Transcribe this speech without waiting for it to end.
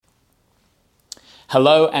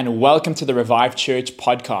Hello and welcome to the Revive Church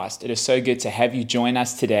podcast. It is so good to have you join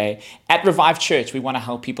us today. At Revive Church, we want to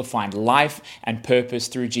help people find life and purpose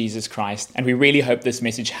through Jesus Christ. And we really hope this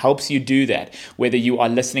message helps you do that. Whether you are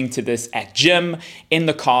listening to this at gym, in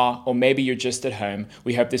the car, or maybe you're just at home,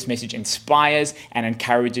 we hope this message inspires and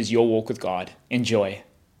encourages your walk with God. Enjoy.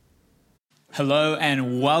 Hello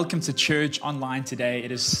and welcome to Church Online today.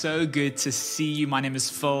 It is so good to see you. My name is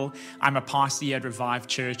Phil. I'm a pastor here at Revive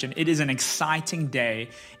Church, and it is an exciting day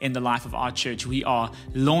in the life of our church. We are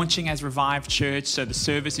launching as Revive Church, so the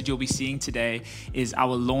service that you'll be seeing today is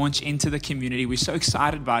our launch into the community. We're so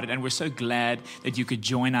excited about it, and we're so glad that you could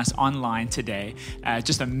join us online today.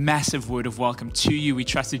 Just a massive word of welcome to you. We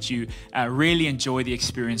trust that you really enjoy the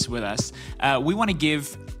experience with us. We want to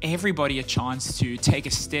give everybody a chance to take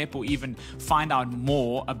a step or even find out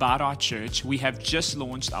more about our church. We have just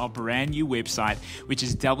launched our brand new website, which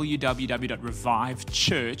is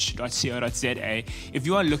www.revivechurch.co.za. If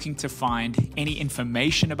you are looking to find any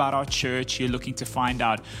information about our church, you're looking to find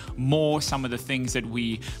out more, some of the things that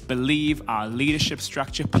we believe, our leadership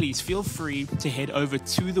structure, please feel free to head over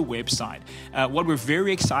to the website. What we're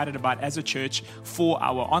very excited about as a church for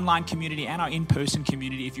our online community and our in-person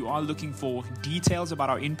community, if you are looking for details about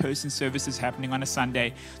our in-person services happening on a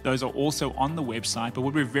Sunday, those are also on the website. But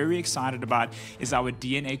what we're very excited about is our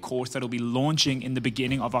DNA course that will be launching in the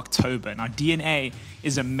beginning of October. Now, DNA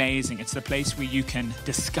is amazing. It's the place where you can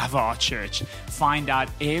discover our church, find out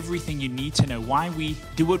everything you need to know, why we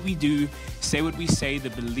do what we do, say what we say,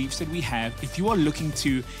 the beliefs that we have. If you are looking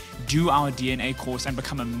to do our DNA course and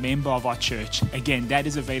become a member of our church, again, that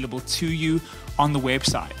is available to you on the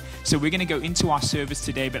website. So we're going to go into our service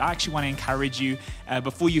today, but I actually want to encourage you,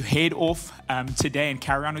 before you head off today and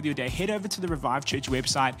carry on with your day, head over to the Revive Church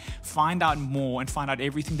website, find out more and find out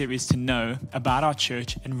everything there is to know about our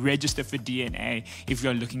church and register for DNA if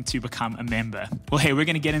you're looking to become a member. Well, hey, we're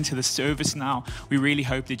going to get into the service now. We really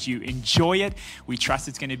hope that you enjoy it. We trust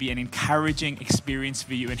it's going to be an encouraging experience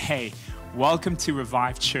for you. And hey, welcome to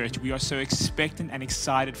Revive Church. We are so expectant and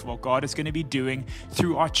excited for what God is going to be doing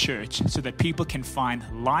through our church so that people can find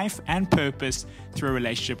life and purpose through a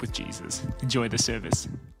relationship with Jesus. Enjoy the service.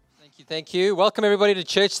 Thank you. Welcome everybody to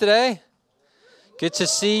church today. Good to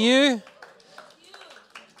see you.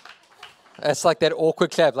 It's like that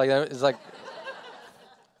awkward clap. It's like,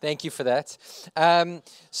 thank you for that.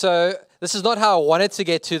 So this is not how I wanted to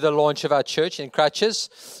get to the launch of our church in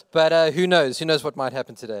Crutches, but who knows? Who knows what might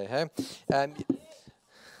happen today? Hey?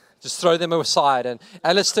 Just throw them aside. And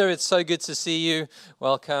Alistair, it's so good to see you.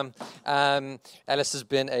 Welcome. Alistair's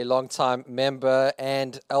been a long-time member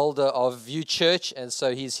and elder of View Church, and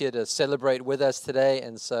so he's here to celebrate with us today.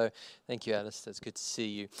 And so thank you, Alistair. It's good to see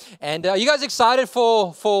you. And are you guys excited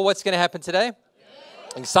for what's going to happen today?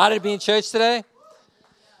 Yeah. Excited to be in church today?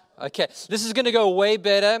 Okay, this is going to go way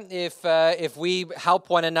better if we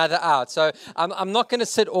help one another out. So I'm not going to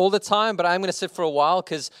sit all the time, but I'm going to sit for a while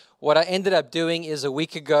because what I ended up doing is a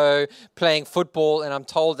week ago playing football, and I'm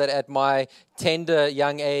told that at my tender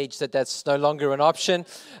young age that's no longer an option.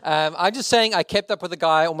 I'm just saying I kept up with a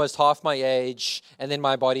guy almost half my age, and then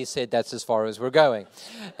my body said that's as far as we're going.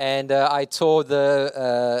 And I tore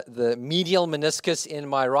the medial meniscus in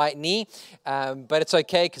my right knee, but it's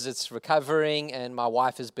okay because it's recovering, and my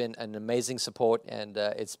wife has been an amazing support, and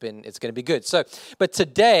it's going to be good. So, but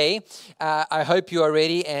today, I hope you are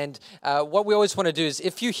ready, and what we always want to do is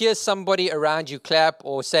if you hear somebody around you clap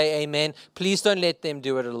or say amen, please don't let them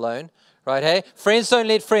do it alone. Right, hey? Friends don't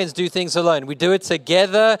let friends do things alone. We do it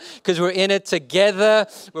together because we're in it together.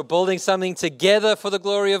 We're building something together for the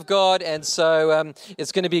glory of God. And so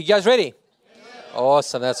it's going to be, you guys ready?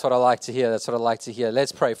 Awesome. That's what I like to hear.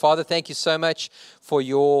 Let's pray. Father, thank you so much for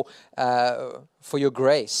your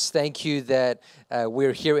grace. Thank you that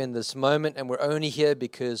we're here in this moment, and we're only here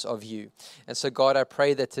because of you. And so, God, I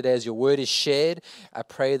pray that today as your word is shared, I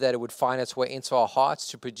pray that it would find its way into our hearts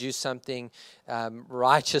to produce something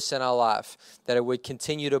righteous in our life, that it would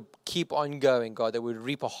continue to keep on going, God, that we would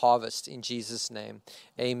reap a harvest in Jesus' name.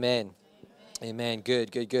 Amen. Amen.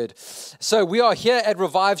 Good. So we are here at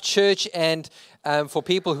Revive Church, and for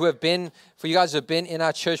people who have been, for you guys who have been in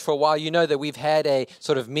our church for a while, you know that we've had a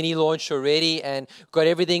sort of mini launch already and got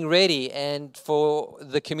everything ready. And for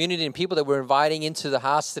the community and people that we're inviting into the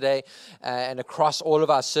house today and across all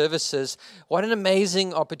of our services, what an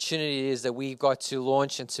amazing opportunity it is that we've got to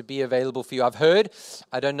launch and to be available for you. I've heard,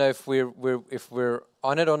 I don't know if we're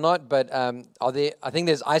on it or not, but I think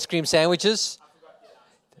there's ice cream sandwiches.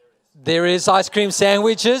 There is ice cream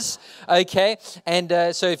sandwiches, okay?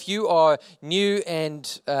 And so if you are new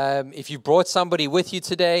and if you brought somebody with you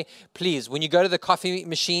today, please, when you go to the coffee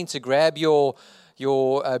machine to grab your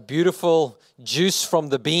your beautiful juice from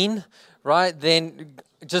the bean, right? Then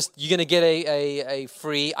you're going to get a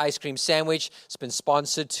free ice cream sandwich. It's been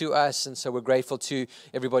sponsored to us, and so we're grateful to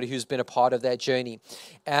everybody who's been a part of that journey.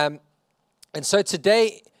 And so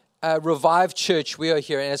today, Revive Church, we are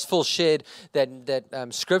here, and as Phil shared that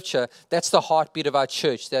scripture, that's the heartbeat of our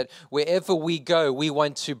church, that wherever we go, we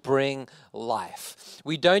want to bring life.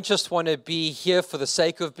 We don't just want to be here for the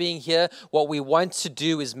sake of being here. What we want to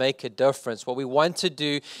do is make a difference. What we want to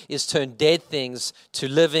do is turn dead things to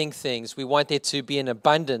living things. We want there to be an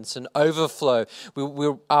abundance, an overflow.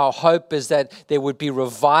 Our hope is that there would be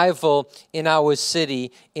revival in our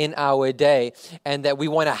city, in our day, and that we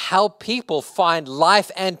want to help people find life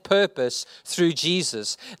and purpose through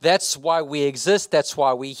Jesus. That's why we exist. That's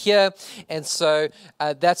why we're here. And so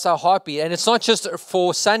that's our heartbeat. And it's not just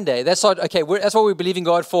for Sunday. That's not, that's what we believe in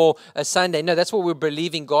God for a Sunday. No, that's what we're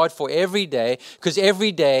believing God for every day, because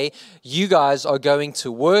every day you guys are going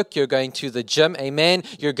to work, you're going to the gym, amen,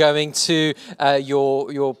 you're going to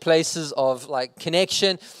your places of like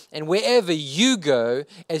connection, and wherever you go,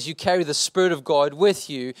 as you carry the Spirit of God with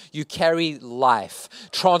you, you carry life,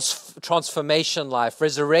 transformation life,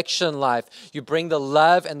 resurrection life. You bring the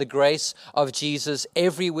love and the grace of Jesus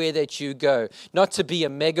everywhere that you go, not to be a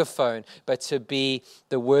megaphone, but to be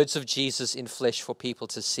the words of Jesus in flesh for people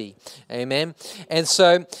to see. Amen. And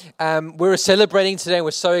so we're celebrating today.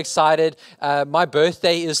 We're so excited. My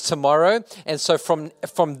birthday is tomorrow. And so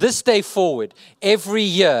from this day forward, every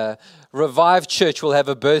year, Revive Church will have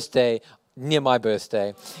a birthday near my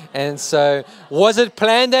birthday. And so was it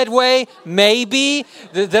planned that way? Maybe.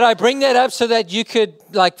 Did I bring that up so that you could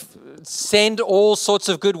send all sorts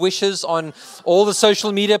of good wishes on all the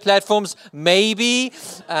social media platforms? Maybe.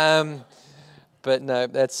 But no,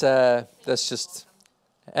 that's just...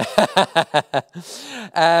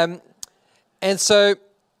 and so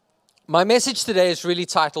my message today is really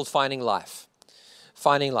titled Finding Life.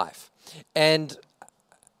 Finding Life. And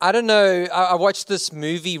I don't know, I watched this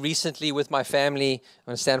movie recently with my family. I'm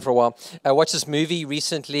going to stand for a while. I watched this movie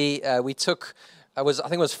recently. I think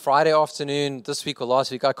it was Friday afternoon this week or last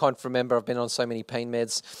week. I can't remember. I've been on so many pain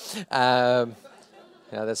meds.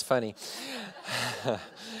 Yeah, that's funny.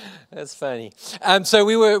 That's funny. So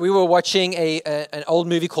we were watching an old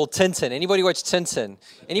movie called Tintin. Anybody watch Tintin?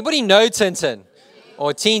 Anybody know Tintin?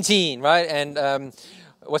 Or Teen, right? And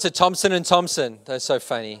what's it, Thompson and Thompson? That's so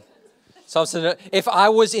funny. Thompson. If I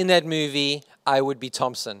was in that movie, I would be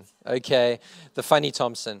Thompson. Okay, the funny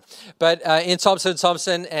Thompson. But in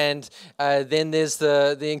Thompson, and then there's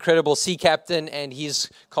the incredible sea captain, and he's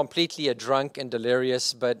completely a drunk and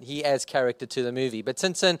delirious, but he adds character to the movie. But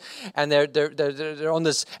Tintin, and they're on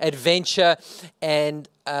this adventure, and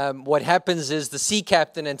what happens is the sea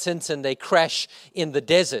captain and Tintin, they crash in the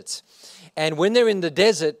desert. And when they're in the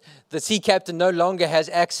desert, the sea captain no longer has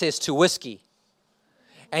access to whiskey.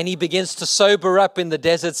 And he begins to sober up in the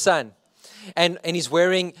desert sun. And he's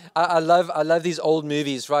wearing, I love these old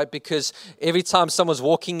movies, right? Because every time someone's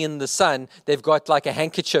walking in the sun, they've got like a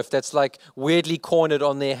handkerchief that's like weirdly cornered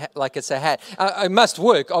on their, like it's a hat. It must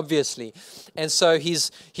work, obviously. And so he's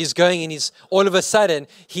going, and he's all of a sudden,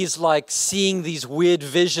 he's like seeing these weird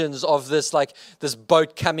visions of this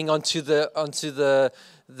boat coming onto the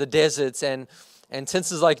deserts. And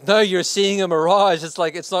Tintin's like, no, you're seeing a mirage. It's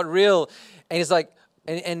like, it's not real. And he's like,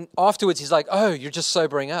 and afterwards he's like, oh, you're just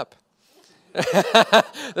sobering up.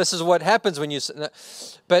 This is what happens when you...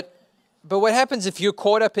 But what happens if you're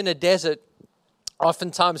caught up in a desert?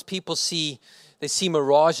 Oftentimes people see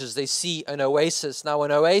mirages, they see an oasis. Now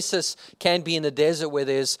an oasis can be in the desert where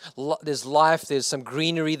there's life, there's some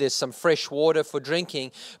greenery, there's some fresh water for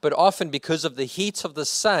drinking, but often because of the heat of the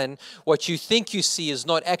sun, what you think you see is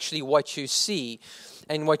not actually what you see.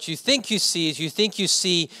 And what you think you see is you think you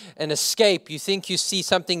see an escape. You think you see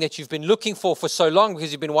something that you've been looking for so long,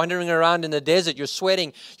 because you've been wandering around in the desert. You're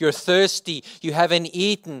sweating. You're thirsty. You haven't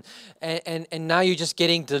eaten. And now you're just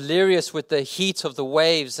getting delirious with the heat of the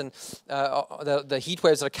waves and the heat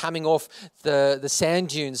waves that are coming off the sand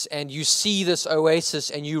dunes. And you see this oasis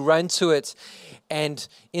and you run to it. And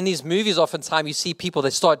in these movies, oftentimes you see people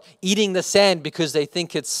that start eating the sand because they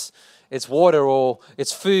think it's water or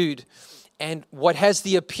it's food. And what has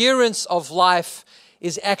the appearance of life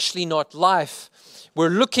is actually not life. We're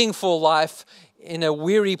looking for life in a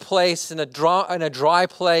weary place, in a dry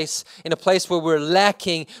place, in a place where we're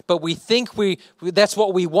lacking, but we think that's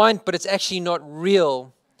what we want, but it's actually not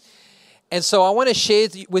real. And so I want to share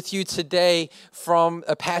with you today from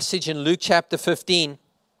a passage in Luke chapter 15,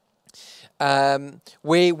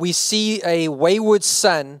 where we see a wayward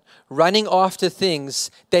son running after things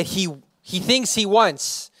that he thinks he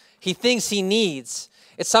wants. He thinks he needs.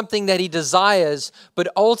 It's something that he desires, but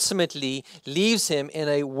ultimately leaves him in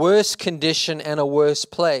a worse condition and a worse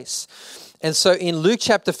place. And so in Luke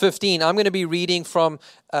chapter 15, I'm going to be reading from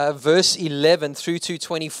verse 11 through to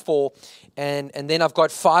 24. And then I've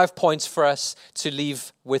got 5 points for us to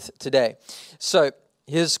leave with today. So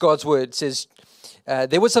here's God's word. It says,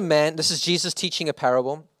 there was a man, this is Jesus teaching a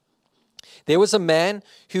parable. There was a man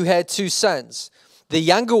who had 2 sons. The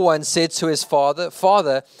younger one said to his father,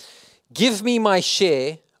 Father, give me my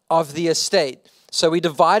share of the estate. So he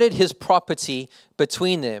divided his property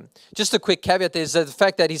between them. Just a quick caveat, there's the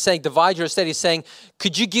fact that he's saying, divide your estate. He's saying,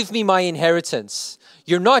 could you give me my inheritance?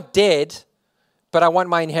 You're not dead, but I want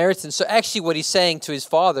my inheritance. So actually what he's saying to his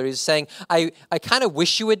father is saying, I kind of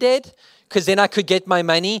wish you were dead, because then I could get my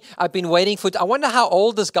money. I've been waiting for it. I wonder how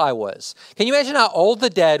old this guy was. Can you imagine how old the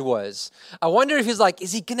dad was? I wonder if he's like,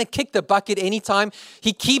 is he going to kick the bucket anytime?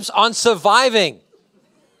 He keeps on surviving.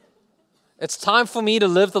 It's time for me to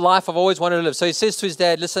live the life I've always wanted to live. So he says to his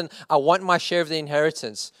dad, listen, I want my share of the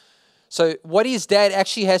inheritance. So what his dad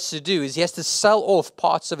actually has to do is he has to sell off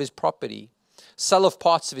parts of his property, sell off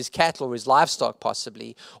parts of his cattle or his livestock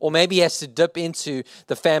possibly, or maybe he has to dip into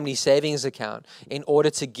the family savings account in order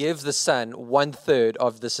to give the son 1/3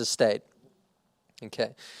 of this estate.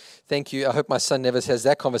 Okay, thank you. I hope my son never has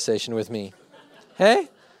that conversation with me. Hey,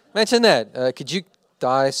 mention that. Could you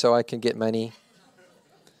die so I can get money?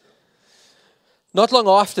 Not long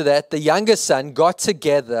after that, the younger son got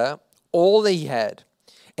together all that he had,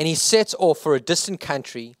 and he set off for a distant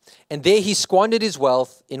country, and there he squandered his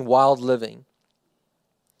wealth in wild living.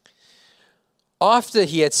 After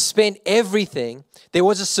he had spent everything, there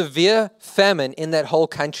was a severe famine in that whole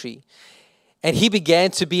country, and he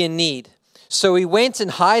began to be in need. So he went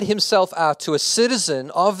and hired himself out to a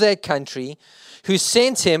citizen of that country who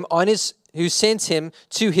sent him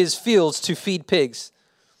to his fields to feed pigs.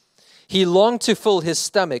 He longed to fill his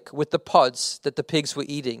stomach with the pods that the pigs were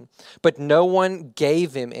eating, but no one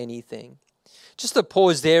gave him anything. Just to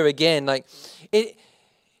pause there again,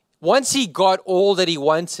 once he got all that he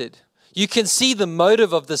wanted, you can see the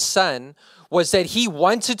motive of the son was that he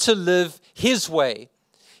wanted to live his way.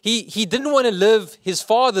 He didn't want to live his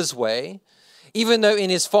father's way, even though in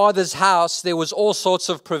his father's house there was all sorts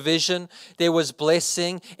of provision, there was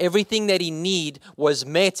blessing, everything that he needed was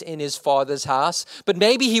met in his father's house. But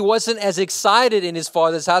maybe he wasn't as excited in his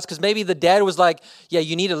father's house because maybe the dad was like, yeah,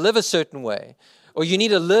 you need to live a certain way. Or you need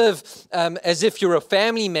to live as if you're a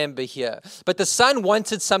family member here. But the son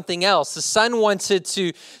wanted something else. The son wanted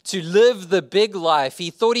to live the big life. He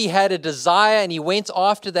thought he had a desire and he went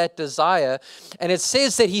after that desire. And it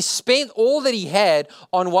says that he spent all that he had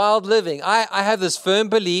on wild living. I have this firm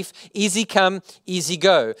belief, easy come, easy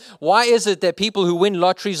go. Why is it that people who win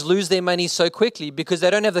lotteries lose their money so quickly? Because they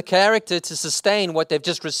don't have the character to sustain what they've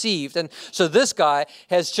just received. And so this guy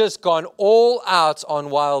has just gone all out on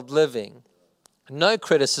wild living. No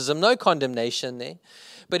criticism, no condemnation there.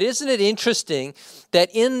 But isn't it interesting that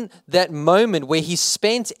in that moment where he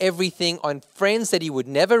spent everything on friends that he would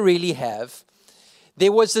never really have,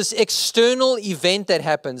 there was this external event that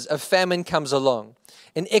happens. A famine comes along.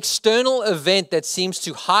 An external event that seems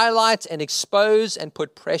to highlight and expose and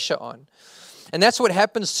put pressure on. And that's what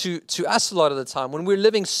happens to us a lot of the time. When we're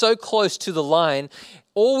living so close to the line,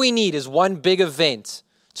 all we need is one big event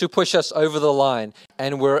to push us over the line,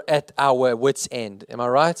 and we're at our wits' end. Am I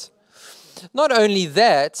right? Not only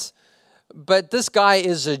that, but this guy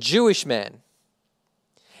is a Jewish man,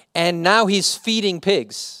 and now he's feeding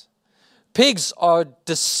pigs. Pigs are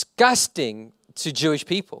disgusting to Jewish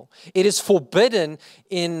people. It is forbidden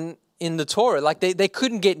in the Torah. Like they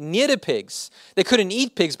couldn't get near the pigs. They couldn't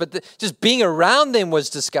eat pigs, but just being around them was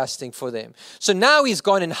disgusting for them. So now he's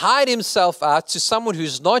gone and hired himself out to someone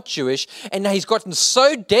who's not Jewish, and now he's gotten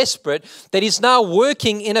so desperate that he's now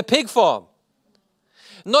working in a pig farm.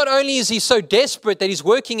 Not only is he so desperate that he's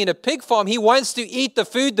working in a pig farm, he wants to eat the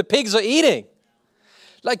food the pigs are eating.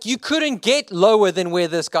 Like you couldn't get lower than where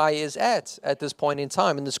this guy is at this point in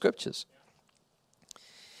time in the scriptures.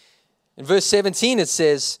 In verse 17 it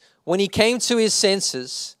says, when he came to his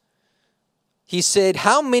senses, he said,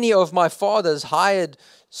 how many of my father's hired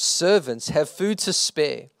servants have food to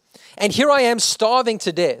spare? And here I am starving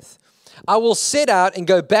to death. I will set out and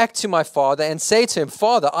go back to my father and say to him,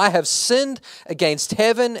 Father, I have sinned against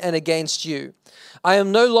heaven and against you. I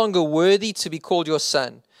am no longer worthy to be called your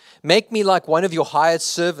son. Make me like one of your hired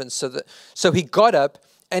servants. So he got up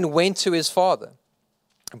and went to his father.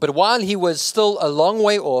 But while he was still a long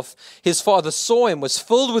way off, his father saw him, was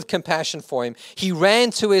filled with compassion for him. He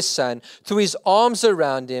ran to his son, threw his arms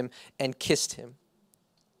around him, and kissed him.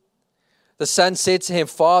 The son said to him,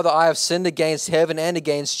 Father, I have sinned against heaven and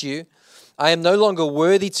against you. I am no longer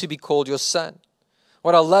worthy to be called your son.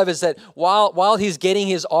 What I love is that while he's getting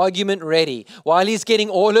his argument ready, while he's getting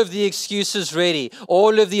all of the excuses ready,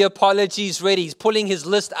 all of the apologies ready, he's pulling his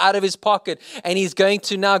list out of his pocket and he's going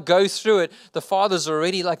to now go through it, the father's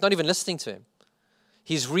already like not even listening to him.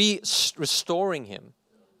 He's restoring him.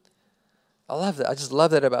 I love that. I just love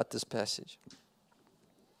that about this passage.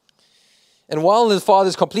 And while the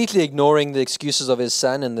father's completely ignoring the excuses of his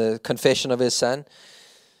son and the confession of his son,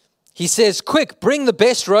 he says, quick, bring the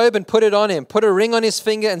best robe and put it on him. Put a ring on his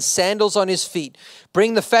finger and sandals on his feet.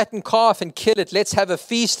 Bring the fattened calf and kill it. Let's have a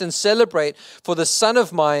feast and celebrate. For the son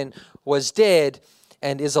of mine was dead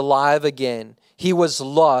and is alive again. He was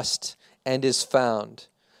lost and is found.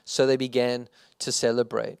 So they began to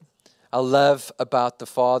celebrate. I love about the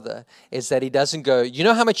father is that he doesn't go, you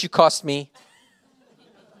know how much you cost me?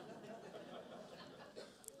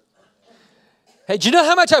 Hey, do you know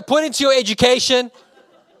how much I put into your education?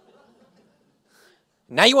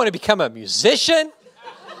 Now you want to become a musician?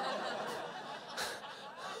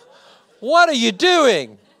 What are you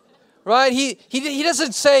doing? Right? He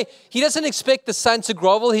doesn't say, he doesn't expect the son to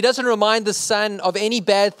grovel. He doesn't remind the son of any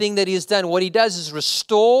bad thing that he has done. What he does is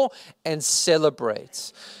restore and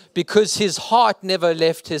celebrate because his heart never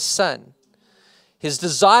left his son. His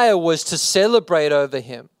desire was to celebrate over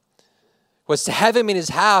him, was to have him in his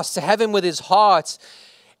house, to have him with his heart.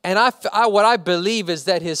 And what I believe is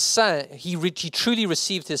that his son, he truly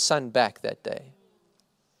received his son back that day.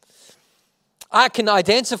 I can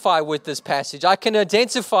identify with this passage. I can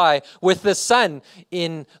identify with the son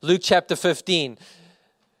in Luke chapter 15.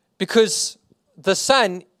 Because the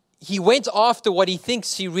son, he went after what he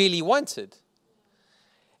thinks he really wanted.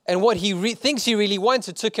 And what he thinks he really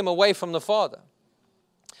wanted took him away from the father.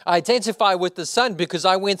 I identify with the son because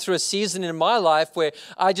I went through a season in my life where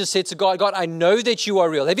I just said to God, God, I know that you are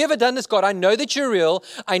real. Have you ever done this? God, I know that you're real.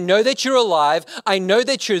 I know that you're alive. I know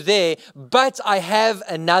that you're there, but I have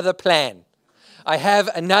another plan. I have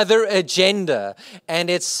another agenda, and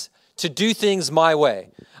it's to do things my way.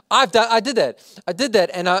 I did that,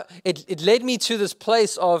 and it led me to this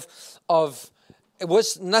place of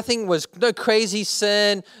no crazy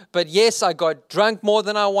sin, but yes, I got drunk more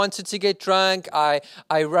than I wanted to get drunk. I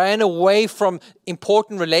ran away from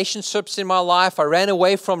important relationships in my life. I ran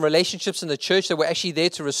away from relationships in the church that were actually there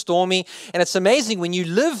to restore me. And it's amazing when you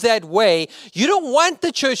live that way, you don't want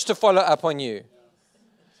the church to follow up on you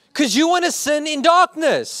because you want to sin in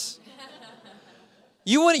darkness.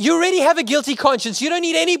 You already have a guilty conscience. You don't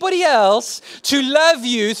need anybody else to love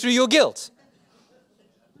you through your guilt.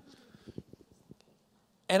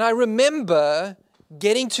 And I remember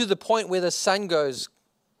getting to the point where the son goes,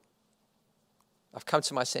 I've come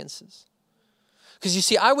to my senses. Because you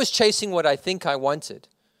see, I was chasing what I think I wanted.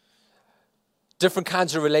 Different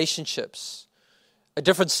kinds of relationships. A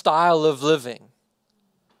different style of living.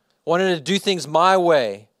 Wanted to do things my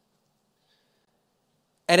way.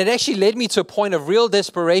 And it actually led me to a point of real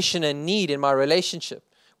desperation and need in my relationship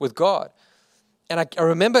with God. And I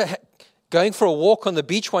remember going for a walk on the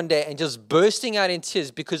beach one day and just bursting out in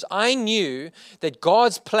tears because I knew that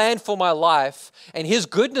God's plan for my life and His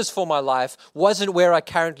goodness for my life wasn't where I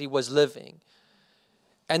currently was living.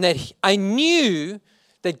 And that I knew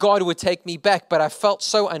that God would take me back, but I felt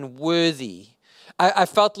so unworthy. I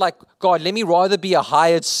felt like, God, let me rather be a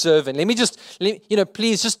hired servant.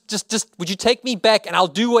 Please just, would you take me back and I'll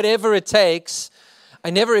do whatever it takes.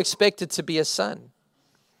 I never expected to be a son.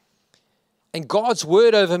 And God's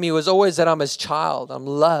word over me was always that I'm His child, I'm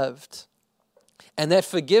loved. And that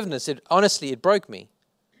forgiveness, it broke me.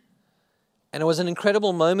 And it was an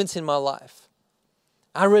incredible moment in my life.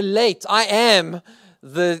 I relate. I am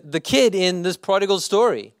the kid in this prodigal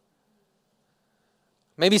story.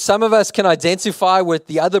 Maybe some of us can identify with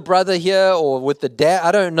the other brother here or with the dad.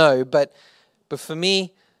 I don't know. But for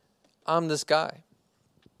me, I'm this guy.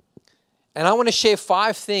 And I want to share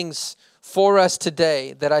 5 things for us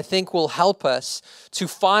today that I think will help us to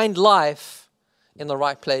find life in the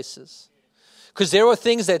right places. Because there are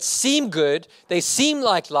things that seem good, they seem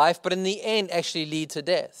like life, but in the end actually lead to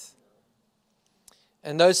death.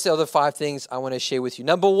 And those are the 5 things I want to share with you.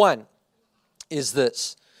 Number 1 is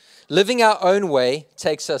this. Living our own way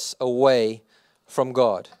takes us away from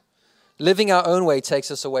God. Living our own way takes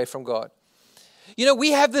us away from God. You know,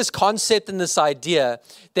 we have this concept and this idea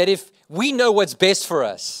that if we know what's best for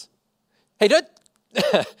us, hey, don't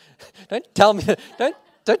tell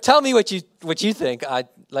me what you think.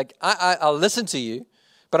 I'll listen to you,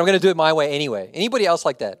 but I'm going to do it my way anyway. Anybody else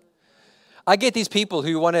like that? I get these people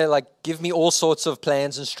who want to give me all sorts of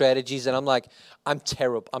plans and strategies, and I'm like, I'm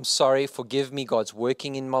terrible. I'm sorry. Forgive me. God's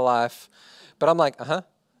working in my life, but I'm like,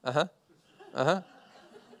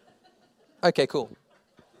 Okay, cool.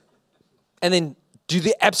 And then do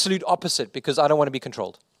the absolute opposite because I don't want to be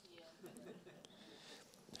controlled.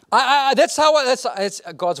 That's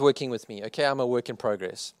God's working with me. Okay, I'm a work in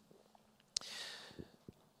progress.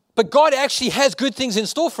 But God actually has good things in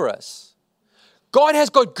store for us. God has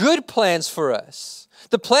got good plans for us.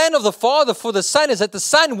 The plan of the Father for the Son is that the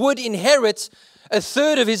Son would inherit a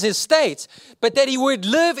third of his estate, but that he would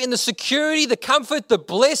live in the security, the comfort, the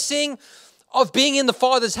blessing of being in the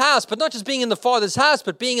Father's house, but not just being in the Father's house,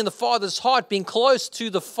 but being in the Father's heart, being close to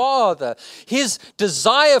the Father. His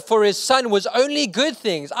desire for his Son was only good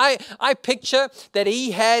things. I picture that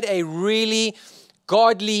he had a really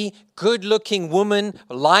godly, good-looking woman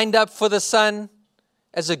lined up for the Son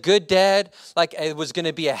as a good dad, like it was going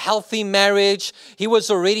to be a healthy marriage. He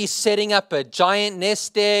was already setting up a giant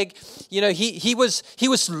nest egg. You know, he was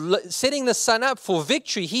setting the Son up for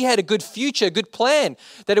victory. He had a good future, a good plan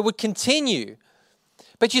that it would continue.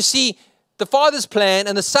 But you see, the Father's plan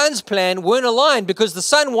and the Son's plan weren't aligned because the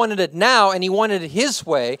Son wanted it now and he wanted it his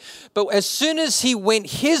way. But as soon as he went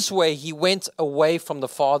his way, he went away from the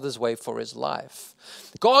Father's way for his life.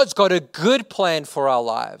 God's got a good plan for our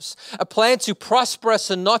lives, a plan to prosper us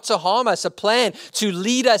and not to harm us, a plan to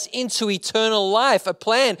lead us into eternal life, a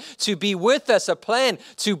plan to be with us, a plan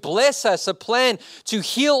to bless us, a plan to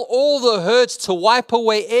heal all the hurts, to wipe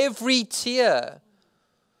away every tear.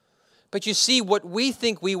 But you see, what we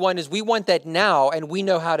think we want is we want that now and we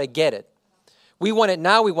know how to get it. We want it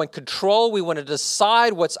now. We want control. We want to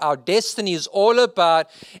decide what our destiny is all about.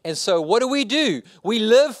 And so what do? We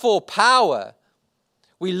live for power.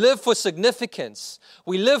 We live for significance.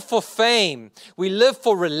 We live for fame. We live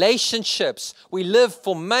for relationships. We live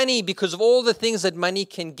for money because of all the things that money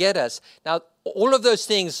can get us. Now, all of those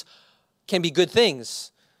things can be good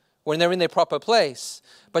things when they're in their proper place,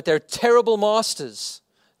 but they're terrible masters.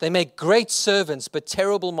 They make great servants, but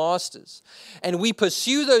terrible masters. And we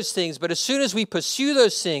pursue those things, but as soon as we pursue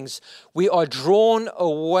those things, we are drawn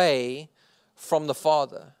away from the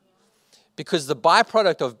Father. Because the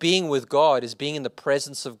byproduct of being with God is being in the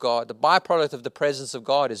presence of God. The byproduct of the presence of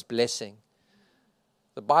God is blessing.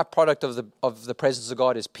 The byproduct of the presence of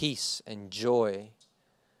God is peace and joy.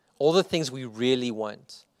 All the things we really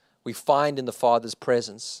want, we find in the Father's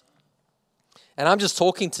presence. And I'm just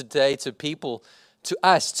talking today to people, to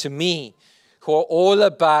us, to me, who are all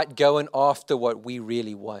about going after what we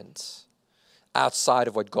really want, outside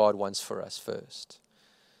of what God wants for us first.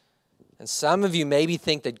 And some of you maybe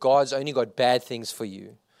think that God's only got bad things for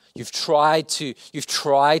you. You've tried to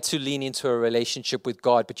lean into a relationship with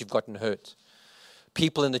God, but you've gotten hurt.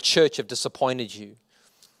 People in the church have disappointed you.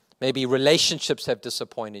 Maybe relationships have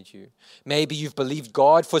disappointed you. Maybe you've believed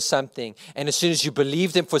God for something, and as soon as you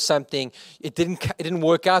believed Him for something, it didn't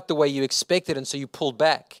work out the way you expected, and so you pulled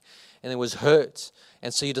back, and it was hurt.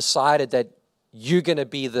 And so you decided that you're going to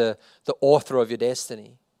be the author of your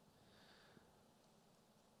destiny.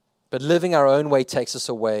 But living our own way takes us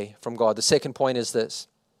away from God. The second point is this.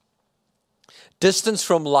 Distance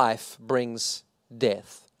from life brings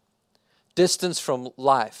death. Distance from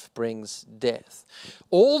life brings death.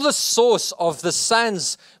 All the source of the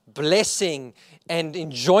Son's blessing and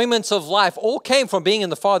enjoyment of life all came from being in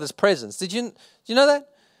the Father's presence. Did you know that?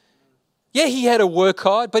 Yeah, he had to work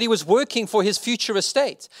hard, but he was working for his future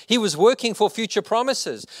estate. He was working for future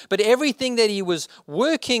promises. But everything that he was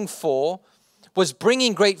working for was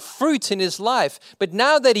bringing great fruit in his life. But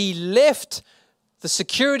now that he left the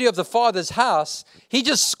security of the Father's house, he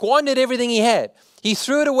just squandered everything he had. He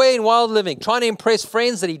threw it away in wild living, trying to impress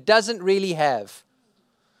friends that he doesn't really have.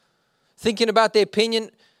 Thinking about their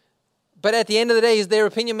opinion, but at the end of the day, their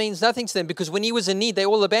opinion means nothing to them because when he was in need, they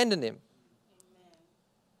all abandoned him.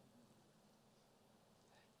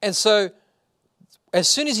 And so, as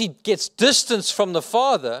soon as he gets distance from the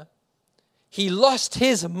Father, he lost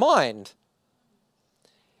his mind.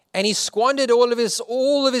 And he squandered all of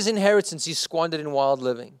his inheritance. He squandered in wild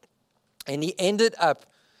living. And he ended up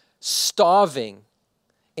starving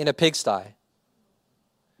in a pigsty.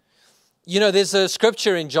 You know, there's a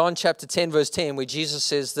scripture in John chapter 10, verse 10, where Jesus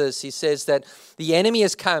says this. He says that the enemy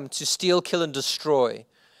has come to steal, kill, and destroy.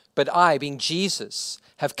 But I, being Jesus,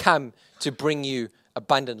 have come to bring you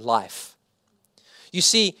abundant life. You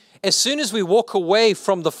see, as soon as we walk away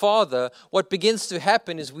from the Father, what begins to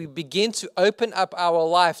happen is we begin to open up our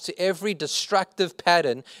life to every destructive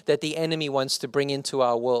pattern that the enemy wants to bring into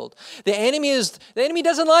our world. The enemy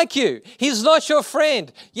doesn't like you. He's not your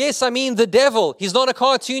friend. Yes, I mean the devil. He's not a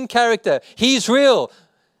cartoon character. He's real.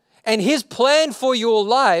 And his plan for your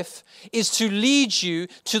life is to lead you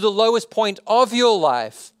to the lowest point of your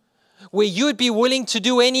life, where you'd be willing to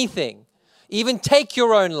do anything, even take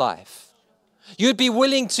your own life. You'd be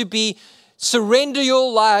willing to be Surrender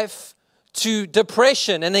your life to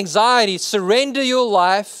depression and anxiety. Surrender your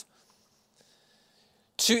life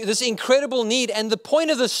to this incredible need. And the point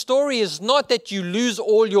of the story is not that you lose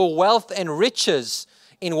all your wealth and riches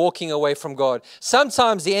in walking away from God.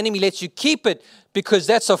 Sometimes the enemy lets you keep it because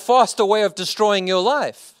that's a faster way of destroying your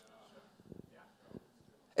life.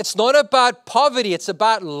 It's not about poverty, it's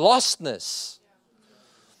about lostness.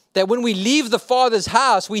 That when we leave the Father's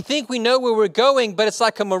house, we think we know where we're going, but it's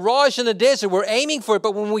like a mirage in the desert. We're aiming for it,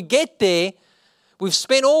 but when we get there, we've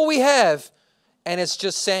spent all we have, and it's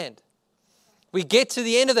just sand. We get to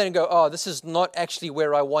the end of that and go, oh, this is not actually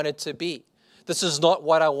where I wanted to be. This is not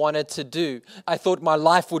what I wanted to do. I thought my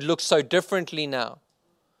life would look so differently now.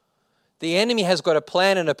 The enemy has got a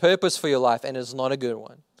plan and a purpose for your life, and it's not a good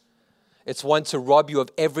one. It's one to rob you of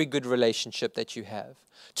every good relationship that you have,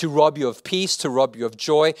 to rob you of peace, to rob you of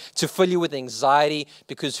joy, to fill you with anxiety,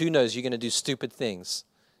 because who knows, you're going to do stupid things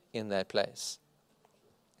in that place.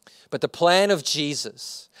 But the plan of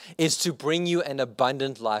Jesus is to bring you an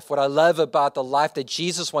abundant life. What I love about the life that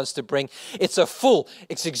Jesus wants to bring, it's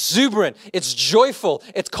it's exuberant, it's joyful,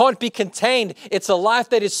 it can't be contained. It's a life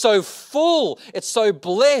that is so full, it's so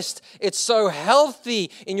blessed, it's so healthy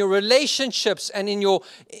in your relationships and in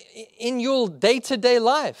your day-to-day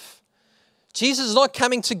life. Jesus is not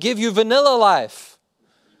coming to give you vanilla life.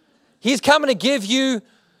 He's coming to give you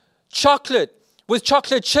chocolate with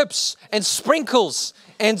chocolate chips and sprinkles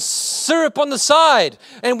and syrup on the side,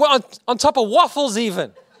 and on top of waffles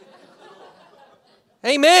even.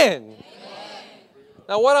 Amen.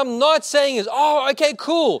 Now, what I'm not saying is, oh, okay,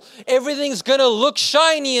 cool. Everything's going to look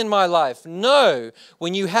shiny in my life. No.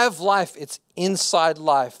 When you have life, it's inside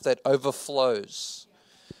life that overflows.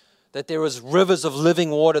 That there is rivers of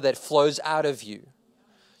living water that flows out of you.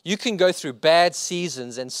 You can go through bad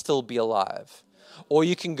seasons and still be alive. Or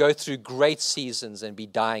you can go through great seasons and be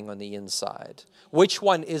dying on the inside. Which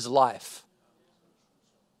one is life?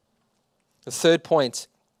 The third point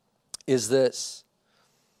is this.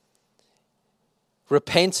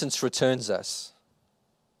 Repentance returns us.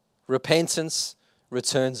 Repentance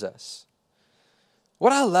returns us.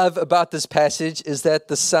 What I love about this passage is that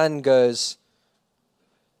the son goes,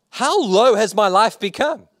 how low has my life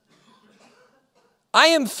become? I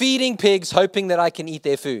am feeding pigs hoping that I can eat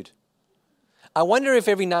their food. I wonder if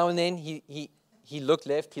every now and then he looked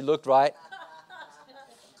left, he looked right.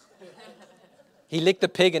 He licked the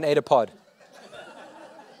pig and ate a pod.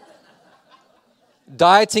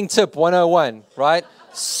 Dieting tip 101, right?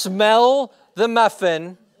 Smell the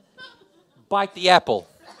muffin, bite the apple.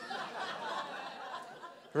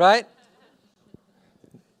 Right?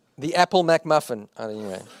 The apple McMuffin.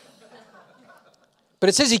 Anyway. But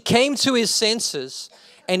it says he came to his senses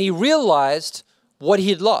and he realized what he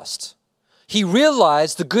had lost. He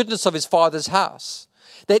realized the goodness of his father's house.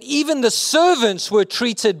 That even the servants were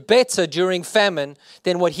treated better during famine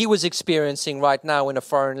than what he was experiencing right now in a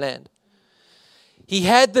foreign land. He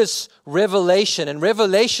had this revelation, and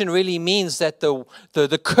revelation really means that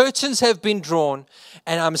the curtains have been drawn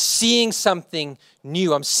and I'm seeing something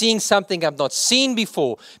new. I'm seeing something I've not seen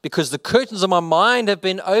before because the curtains of my mind have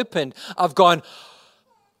been opened. I've gone,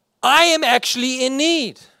 I am actually in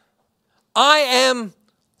need. I am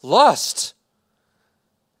lost.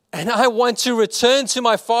 And I want to return to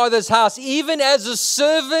my father's house, even as a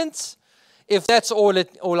servant, if that's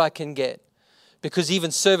all I can get. Because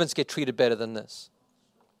even servants get treated better than this.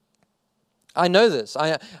 I know this.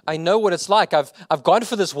 I know what it's like. I've gone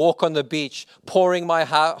for this walk on the beach, pouring my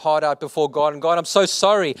heart out before God. And God, I'm so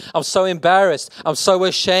sorry. I'm so embarrassed. I'm so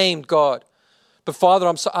ashamed, God. But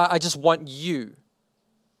Father, I just want you.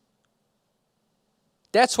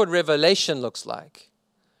 That's what revelation looks like.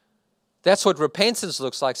 That's what repentance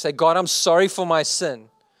looks like. Say, God, I'm sorry for my sin.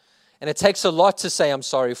 And it takes a lot to say I'm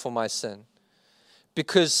sorry for my sin.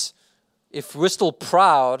 Because if we're still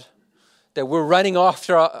proud that we're running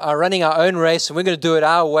running our own race and we're going to do it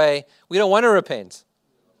our way, we don't want to repent.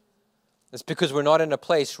 It's because we're not in a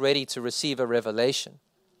place ready to receive a revelation.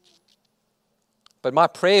 But my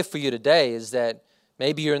prayer for you today is that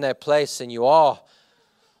maybe you're in that place and you are,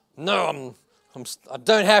 no, I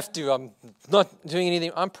don't have to. I'm not doing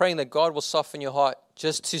anything. I'm praying that God will soften your heart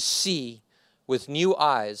just to see with new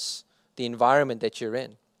eyes the environment that you're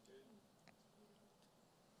in.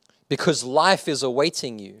 Because life is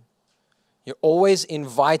awaiting you. You're always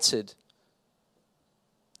invited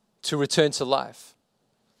to return to life.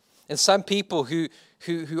 And some people who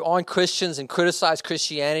aren't Christians and criticize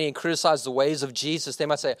Christianity and criticize the ways of Jesus, they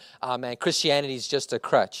might say, man, Christianity is just a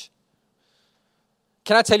crutch.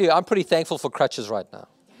 Can I tell you, I'm pretty thankful for crutches right now.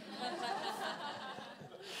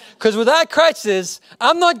 Because without crutches,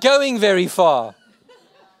 I'm not going very far.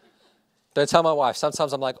 Don't tell my wife.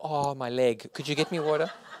 Sometimes I'm like, oh, my leg. Could you get me water?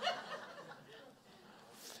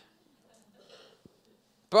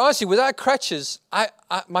 But honestly, without crutches,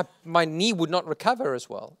 my knee would not recover as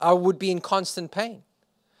well. I would be in constant pain.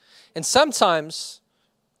 And sometimes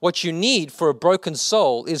what you need for a broken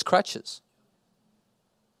soul is crutches.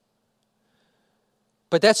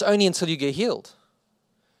 But that's only until you get healed.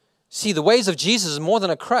 See, the ways of Jesus is more than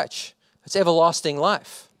a crutch. It's everlasting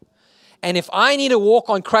life. And if I need to walk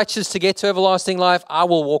on crutches to get to everlasting life, I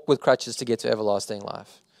will walk with crutches to get to everlasting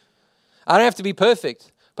life. I don't have to be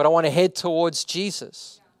perfect, but I want to head towards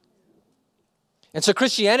Jesus. And so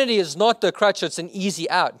Christianity is not the crutch, it's an easy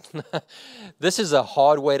out. This is a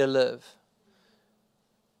hard way to live.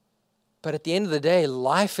 But at the end of the day,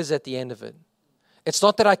 life is at the end of it. It's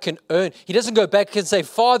not that I can earn. He doesn't go back and say,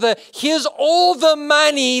 Father, here's all the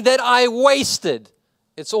money that I wasted.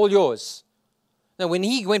 It's all yours. No, when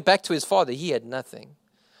he went back to his Father, he had nothing.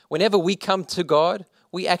 Whenever we come to God,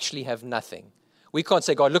 we actually have nothing. We can't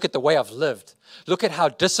say, God, look at the way I've lived. Look at how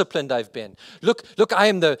disciplined I've been. Look, I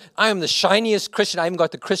am the shiniest Christian. I even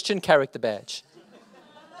got the Christian character badge.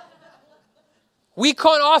 We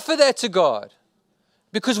can't offer that to God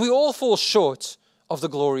because we all fall short of the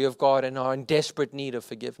glory of God and are in desperate need of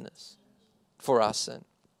forgiveness for our sin.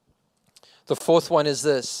 The fourth one is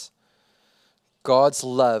this: God's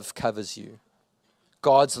love covers you.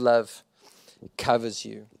 God's love covers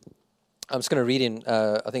you. I'm just going to read in,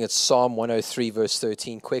 I think it's Psalm 103, verse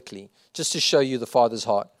 13, quickly, just to show you the Father's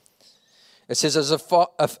heart. It says,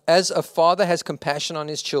 as a father has compassion on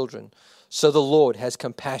his children, so the Lord has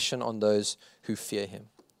compassion on those who fear him.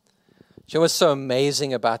 Do you know what's so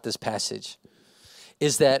amazing about this passage?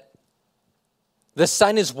 Is that the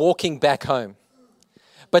son is walking back home,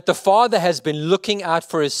 but the father has been looking out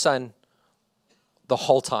for his son the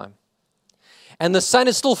whole time. And the son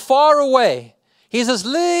is still far away. He's this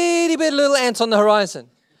little ant on the horizon.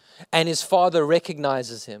 And his father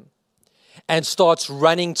recognizes him and starts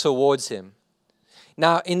running towards him.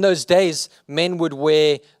 Now, in those days, men would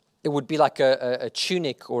wear, it would be like a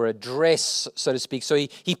tunic or a dress, so to speak. So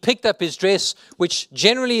he picked up his dress, which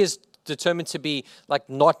generally is determined to be like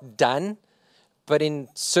not done, but in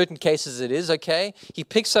certain cases it is, okay? He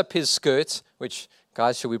picks up his skirt, which,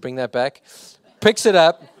 guys, should we bring that back? Picks it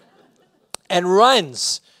up and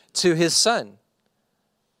runs to his son.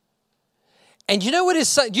 And you know what his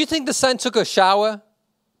son, do you think the son took a shower?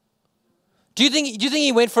 Do you think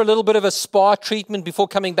he went for a little bit of a spa treatment before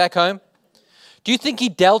coming back home? Do you think he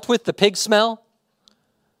dealt with the pig smell?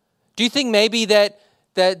 Do you think maybe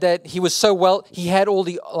that he was so well, he had all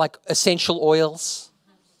the like essential oils?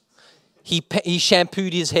 He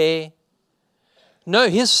shampooed his hair? No,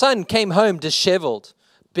 his son came home disheveled,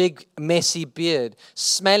 big messy beard,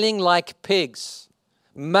 smelling like pigs,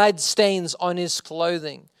 mud stains on his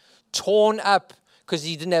clothing, torn up because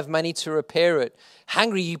he didn't have money to repair it.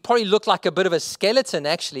 Hungry, he probably looked like a bit of a skeleton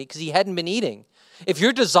actually because he hadn't been eating. If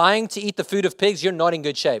you're desiring to eat the food of pigs, you're not in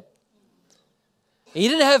good shape. He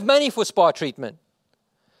didn't have money for spa treatment.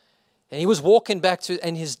 And he was walking back to,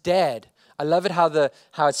 and his dad, I love it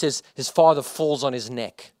how it says his father falls on his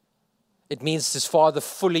neck. It means his father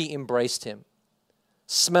fully embraced him.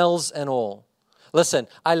 Smells and all. Listen,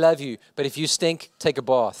 I love you, but if you stink, take a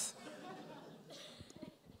bath.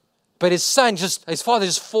 But his father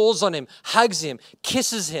just falls on him, hugs him,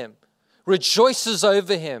 kisses him, rejoices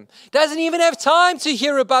over him. Doesn't even have time to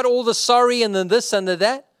hear about all the sorry and the this and the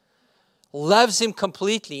that. Loves him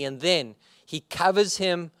completely. And then he covers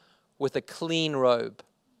him with a clean robe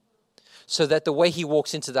so that the way he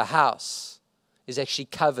walks into the house is actually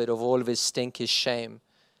covered of all of his stink, his shame,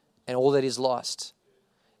 and all that he's lost.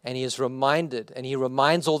 And he is reminded, and he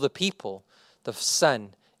reminds all the people, the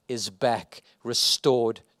son is back,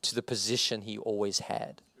 restored to the position he always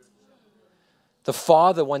had. The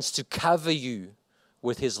Father wants to cover you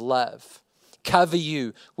with his love, cover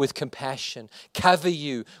you with compassion, cover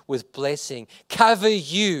you with blessing, cover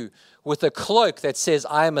you with a cloak that says,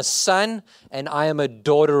 I am a son and I am a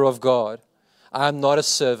daughter of God. I am not a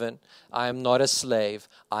servant. I am not a slave.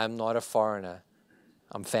 I am not a foreigner.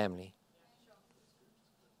 I'm family.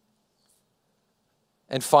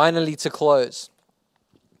 And finally, to close,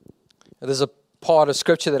 there's a part of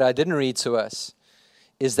scripture that I didn't read to us,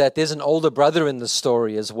 is that there's an older brother in the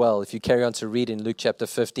story as well. If you carry on to read in Luke chapter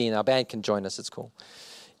 15, our band can join us, it's cool.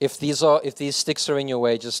 If these sticks are in your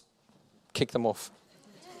way, just kick them off.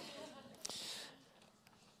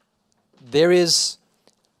 There is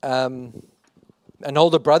an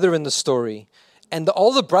older brother in the story, and the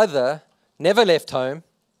older brother never left home,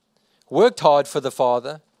 worked hard for the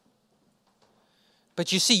father.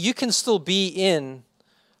 But you see, you can still be in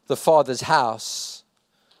the Father's house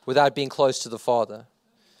without being close to the Father.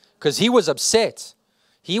 Because he was upset.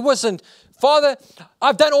 He wasn't, Father,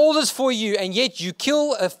 I've done all this for you, and yet you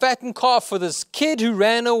kill a fattened calf for this kid who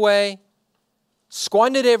ran away,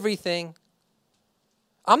 squandered everything.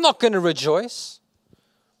 I'm not going to rejoice.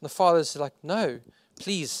 The Father's like, no,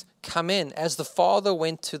 please come in. As the Father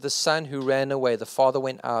went to the son who ran away, the Father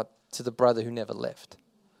went out to the brother who never left.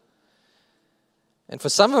 And for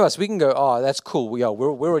some of us, we can go, oh, that's cool. We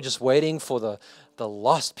were just waiting for the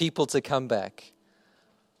lost people to come back.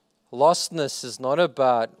 Lostness is not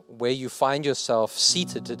about where you find yourself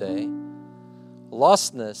seated today.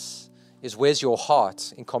 Lostness is where's your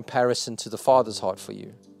heart in comparison to the Father's heart for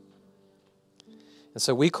you. And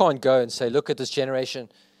so we can't go and say, look at this generation.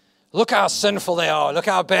 Look how sinful they are. Look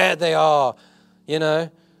how bad they are. You know,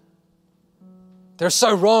 they're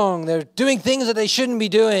so wrong. They're doing things that they shouldn't be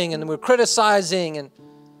doing, and we're criticizing, and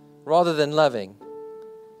rather than loving.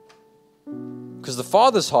 Because the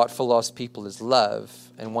Father's heart for lost people is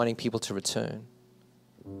love and wanting people to return.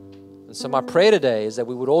 And so my prayer today is that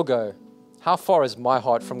we would all go, how far is my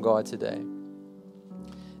heart from God today?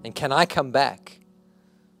 And can I come back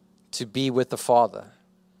to be with the Father?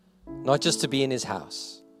 Not just to be in His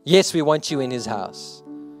house. Yes, we want you in His house.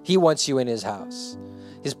 He wants you in His house.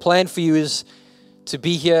 His plan for you is to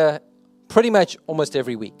be here pretty much almost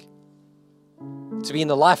every week. To be in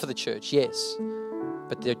the life of the church, yes.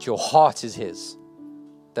 But that your heart is His.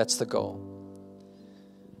 That's the goal.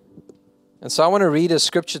 And so I want to read a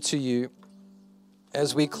scripture to you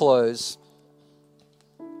as we close.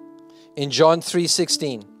 In John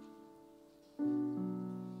 3:16.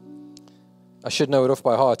 I should know it off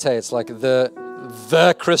by heart, hey? It's like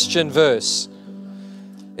the Christian verse.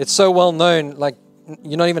 It's so well known, like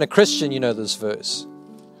you're not even a Christian, you know this verse.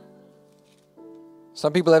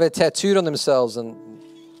 Some people have it tattooed on themselves, and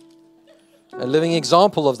a living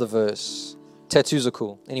example of the verse. Tattoos are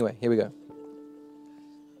cool. Anyway, here we go.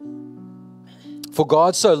 For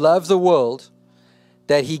God so loved the world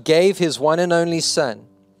that He gave His one and only Son,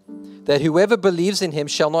 that whoever believes in Him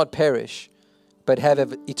shall not perish, but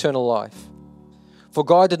have eternal life. For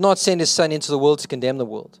God did not send His Son into the world to condemn the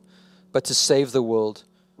world, but to save the world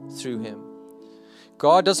through Him.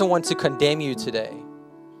 God doesn't want to condemn you today.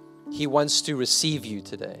 He wants to receive you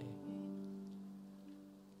today.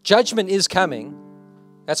 Judgment is coming.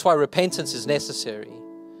 That's why repentance is necessary.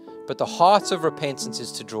 But the heart of repentance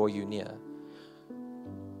is to draw you near.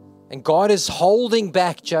 And God is holding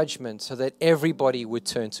back judgment so that everybody would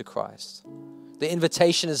turn to Christ. The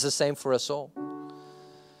invitation is the same for us all.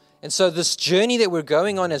 And so this journey that we're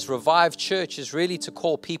going on as Revived Church is really to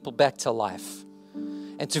call people back to life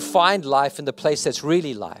and to find life in the place that's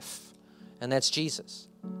really life, and that's Jesus.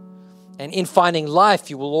 And in finding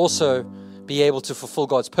life, you will also be able to fulfill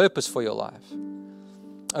God's purpose for your life.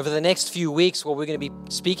 Over the next few weeks, what we're going to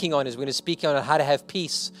be speaking on is we're going to speak on how to have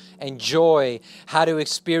peace and joy, how to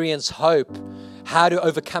experience hope, how to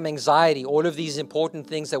overcome anxiety, all of these important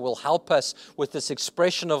things that will help us with this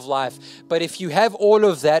expression of life. But if you have all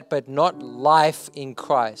of that, but not life in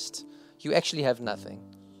Christ, you actually have nothing.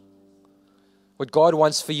 What God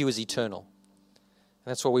wants for you is eternal. And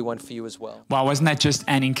that's what we want for you as well. Well, wasn't that just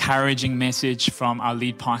an encouraging message from our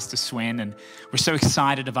lead pastor, Sven? And we're so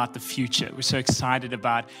excited about the future. We're so excited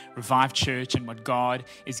about Revived Church and what God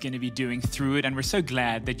is going to be doing through it. And we're so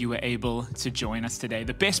glad that you were able to join us today.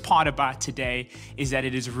 The best part about today is that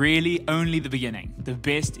it is really only the beginning. The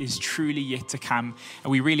best is truly yet to come. And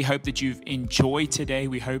we really hope that you've enjoyed today.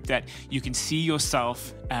 We hope that you can see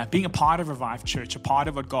yourself being a part of Revived Church, a part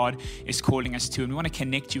of what God is calling us to. And we want to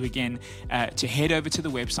connect you again to head over to the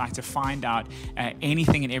website to find out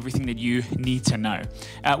anything and everything that you need to know.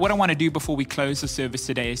 What I want to do before we close the service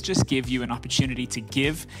today is just give you an opportunity to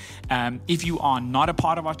give. If you are not a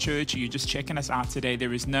part of our church or you're just checking us out today,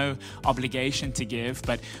 there is no obligation to give,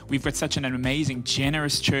 but we've got such an amazing,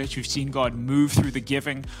 generous church. We've seen God move through the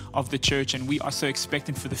giving of the church, and we are so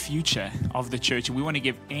expectant for the future of the church. And we want to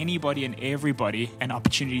give anybody and everybody an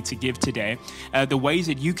opportunity to give today. The ways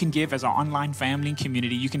that you can give as our online family and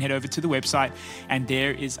community, you can head over to the website, and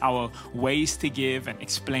there is our ways to give and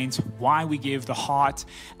explains why we give, the heart,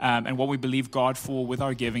 and what we believe God for with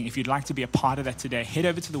our giving. If you'd like to be a part of that today, head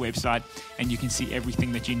over to the website and you can see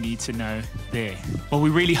everything that you need to know there. Well,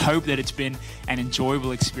 we really hope that it's been an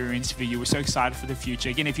enjoyable experience for you. We're so excited for the future.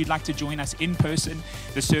 Again, if you'd like to join us in person,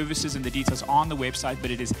 the services and the details are on the website,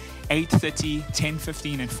 but it is 8:30,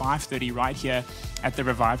 10:15, and 5:30 right here at the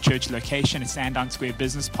Revived Church location at Sandown Square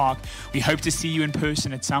Business Park. We hope to see you in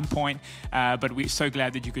person at some point, but we're so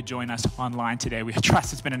glad that you could join us online today. We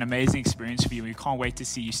trust it's been an amazing experience for you. We can't wait to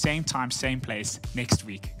see you same time, same place next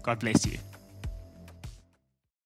week. God bless you.